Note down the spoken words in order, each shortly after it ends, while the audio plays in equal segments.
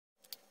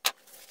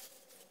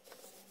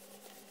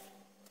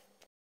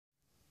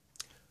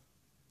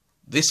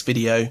This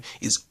video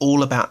is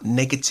all about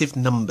negative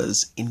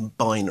numbers in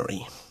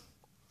binary.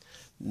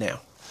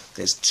 Now,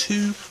 there's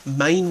two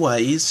main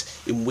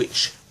ways in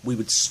which we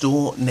would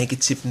store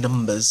negative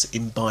numbers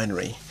in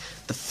binary.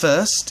 The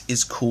first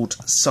is called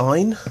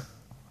sign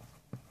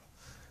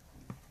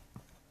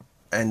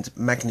and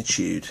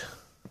magnitude.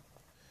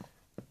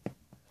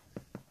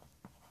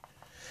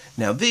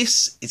 Now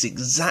this is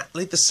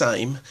exactly the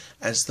same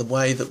as the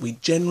way that we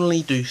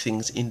generally do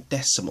things in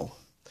decimal.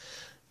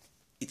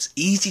 It's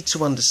easy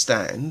to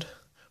understand,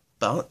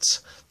 but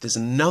there's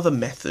another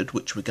method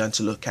which we're going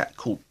to look at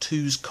called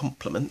 2's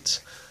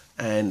complement,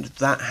 and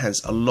that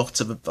has a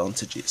lot of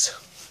advantages.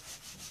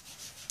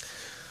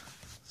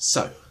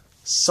 So,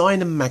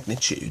 sign and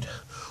magnitude.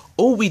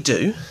 All we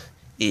do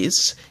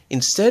is,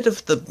 instead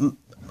of the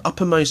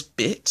uppermost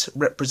bit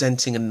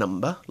representing a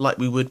number, like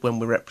we would when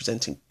we're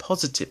representing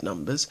positive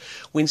numbers,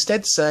 we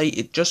instead say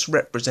it just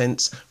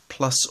represents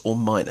plus or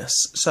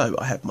minus. So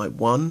I have my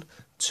 1,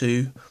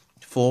 2,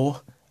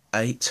 4,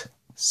 8,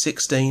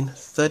 16,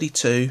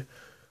 32,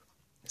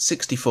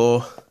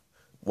 64,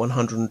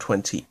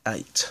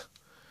 128.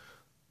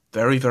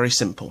 Very, very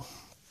simple.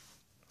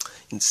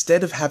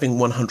 Instead of having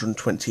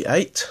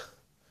 128,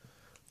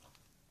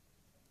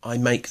 I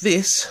make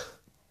this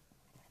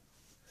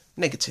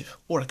negative,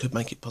 or I could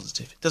make it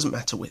positive. It doesn't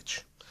matter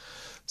which.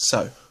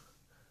 So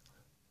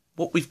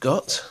what we've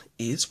got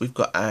is we've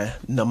got our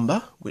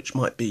number, which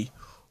might be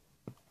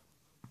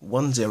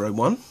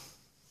 101.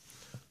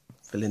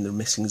 Fill in the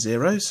missing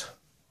zeros.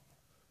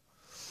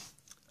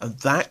 And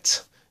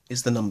that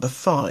is the number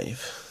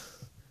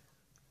 5.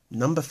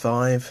 Number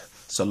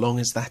 5, so long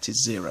as that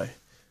is 0.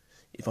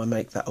 If I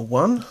make that a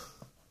 1,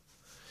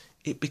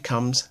 it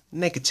becomes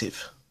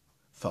negative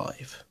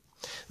 5.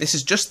 This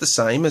is just the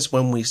same as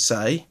when we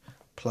say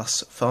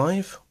plus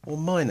 5 or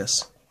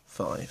minus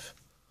 5.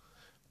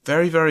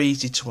 Very, very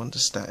easy to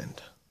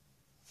understand.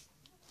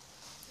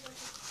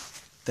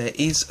 There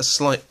is a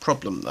slight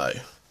problem though.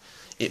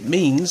 It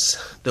means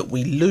that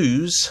we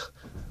lose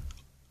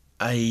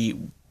a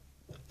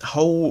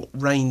whole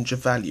range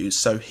of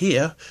values. So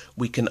here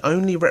we can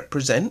only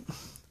represent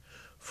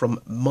from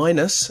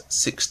minus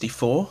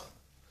 64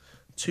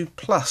 to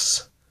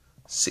plus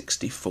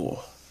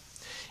 64.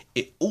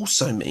 It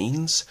also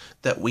means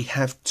that we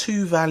have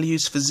two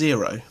values for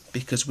 0,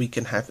 because we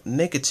can have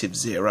negative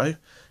 0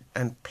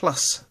 and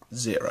plus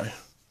 0.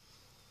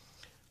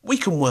 We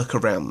can work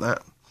around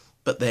that,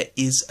 but there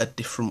is a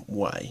different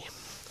way.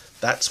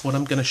 That's what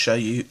I'm going to show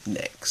you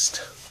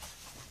next.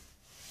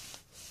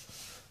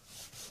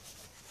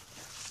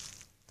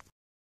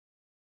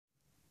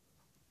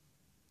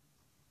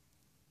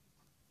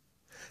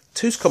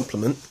 Two's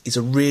complement is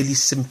a really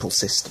simple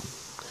system.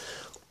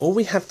 All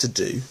we have to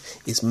do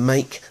is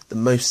make the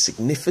most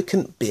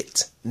significant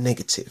bit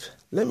negative.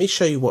 Let me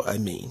show you what I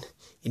mean.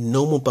 In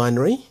normal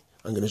binary,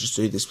 I'm going to just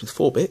do this with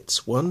 4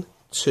 bits. 1,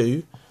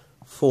 2,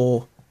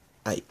 4,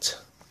 8.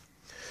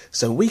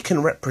 So we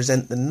can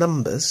represent the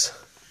numbers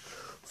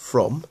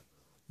from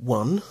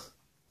 1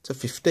 to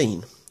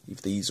 15.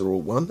 If these are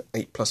all 1,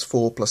 8 plus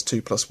 4 plus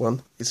 2 plus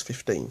 1 is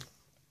 15.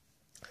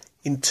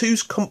 In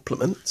 2's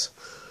complement,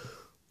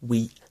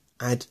 we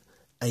add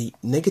a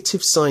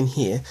negative sign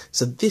here,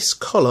 so this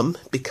column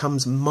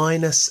becomes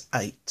minus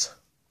 8.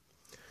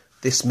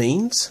 This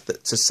means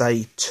that to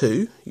say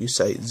 2, you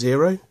say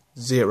 0,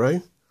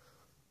 0,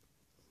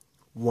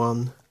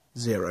 1,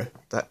 0.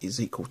 That is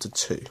equal to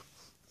 2.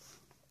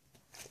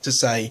 To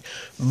say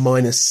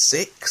minus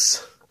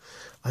 6,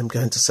 I'm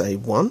going to say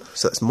 1,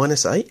 so that's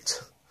minus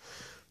 8.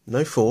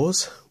 No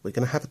 4s, we're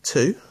going to have a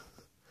 2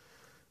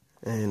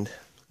 and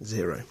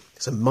 0.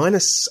 So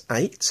minus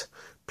 8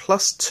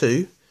 plus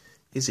 2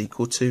 is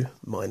equal to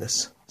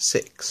minus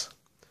 6.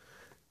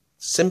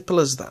 Simple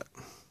as that.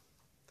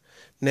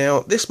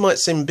 Now, this might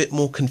seem a bit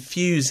more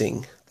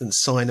confusing than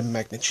sign and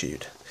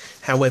magnitude.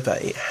 However,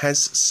 it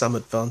has some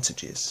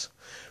advantages.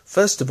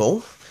 First of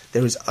all,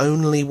 there is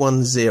only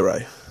one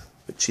 0,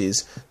 which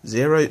is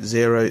 0,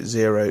 0,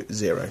 0,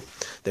 0.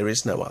 There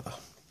is no other.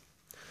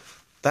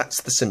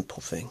 That's the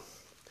simple thing.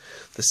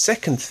 The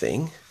second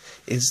thing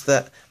is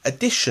that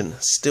addition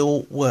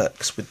still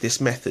works with this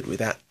method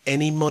without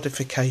any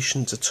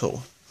modifications at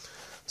all.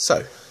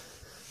 So,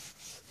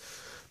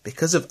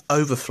 because of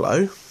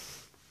overflow,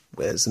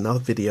 there's another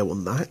video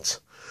on that,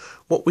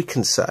 what we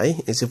can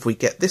say is if we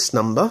get this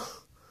number,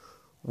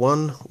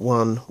 1,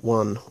 1,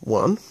 1,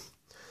 1,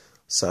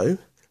 so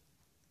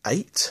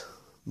 8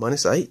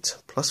 minus 8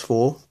 plus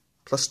 4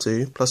 plus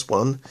 2 plus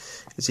 1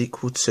 is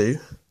equal to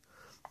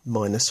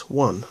minus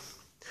 1.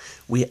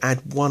 We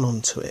add 1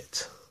 onto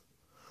it.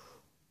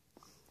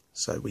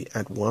 So we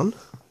add 1,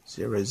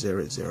 0,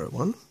 0, 0,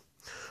 1.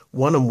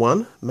 1 and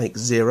 1 make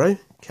 0,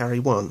 carry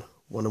 1.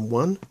 1 and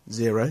 1,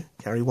 0,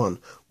 carry 1.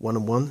 1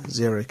 and 1,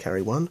 0,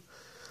 carry 1.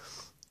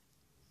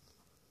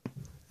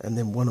 And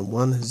then 1 and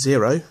 1,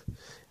 0.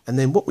 And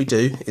then what we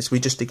do is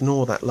we just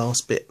ignore that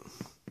last bit.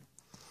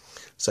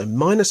 So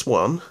minus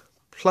 1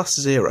 plus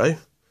 0,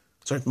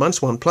 sorry,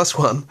 minus 1 plus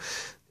 1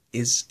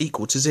 is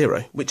equal to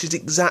 0, which is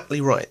exactly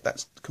right.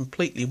 That's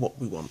completely what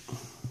we want.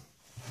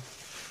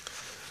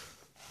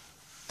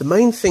 The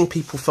main thing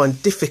people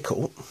find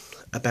difficult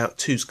about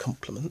 2's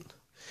complement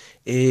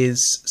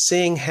is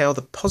seeing how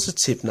the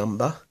positive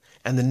number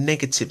and the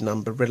negative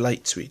number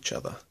relate to each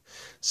other.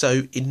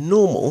 So in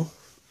normal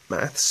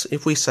maths,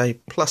 if we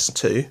say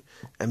 +2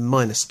 and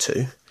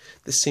 -2,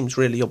 this seems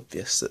really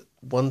obvious that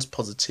one's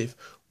positive,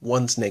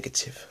 one's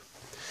negative.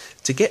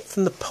 To get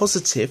from the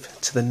positive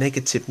to the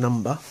negative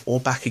number,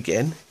 or back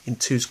again, in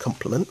 2's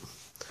complement,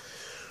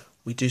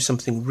 we do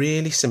something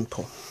really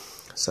simple.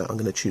 So I'm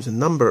going to choose a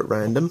number at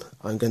random.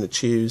 I'm going to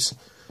choose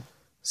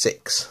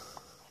 6.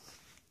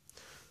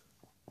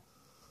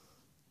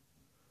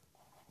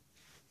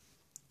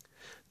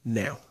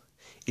 Now,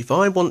 if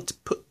I want to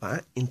put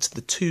that into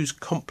the 2's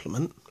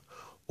complement,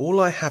 all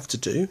I have to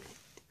do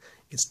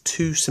is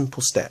 2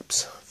 simple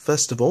steps.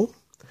 First of all,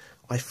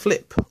 I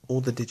flip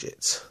all the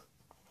digits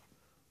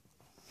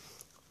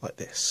like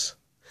this,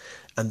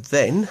 and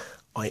then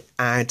I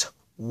add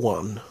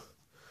 1.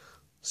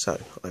 So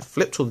I've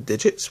flipped all the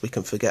digits, we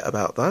can forget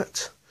about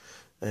that,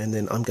 and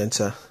then I'm going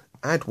to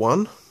add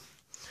 1,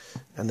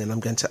 and then I'm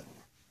going to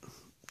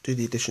do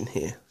the addition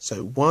here.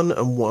 So 1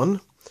 and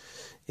 1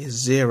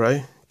 is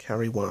 0,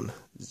 carry 1.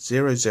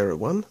 0, 0,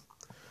 1,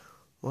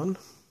 1,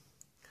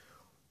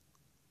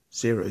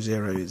 0,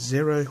 0 is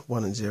 0,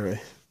 1 and 0.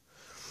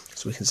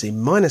 So we can see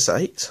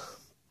 -8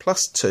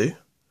 plus 2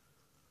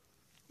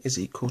 is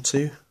equal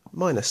to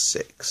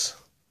 -6.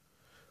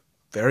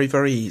 Very,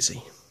 very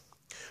easy.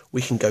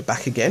 We can go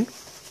back again.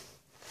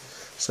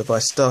 So if I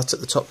start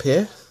at the top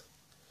here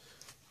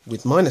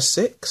with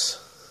 -6,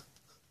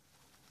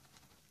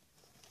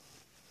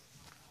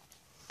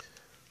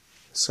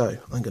 so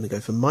I'm going to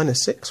go for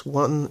 -6,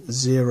 1,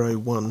 0,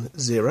 1,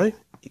 0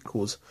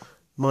 equals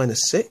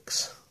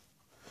 -6.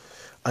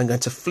 I'm going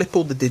to flip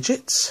all the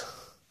digits.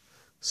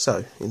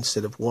 So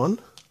instead of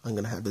 1, I'm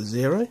going to have a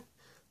 0.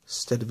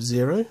 Instead of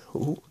 0,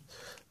 I'm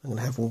going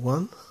to have a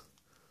 1.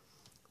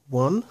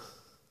 1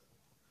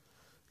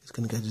 is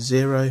going to go to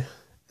 0,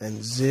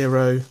 and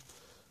 0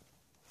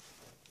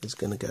 is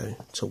going to go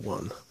to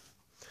 1.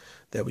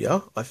 There we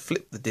are. I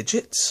flipped the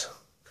digits.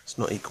 It's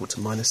not equal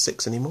to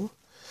 -6 anymore.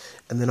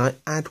 And then I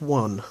add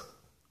 1.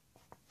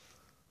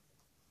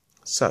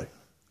 So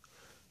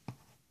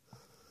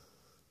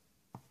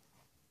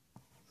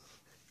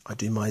I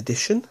do my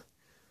addition.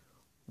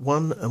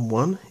 1 and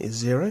 1 is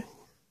 0,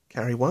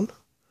 carry 1.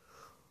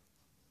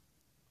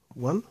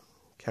 1,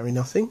 carry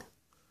nothing.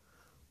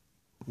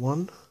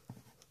 1.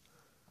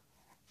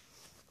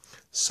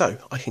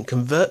 So I can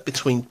convert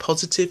between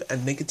positive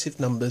and negative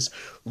numbers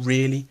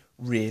really,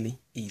 really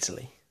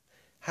easily.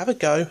 Have a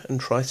go and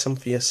try some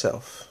for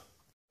yourself.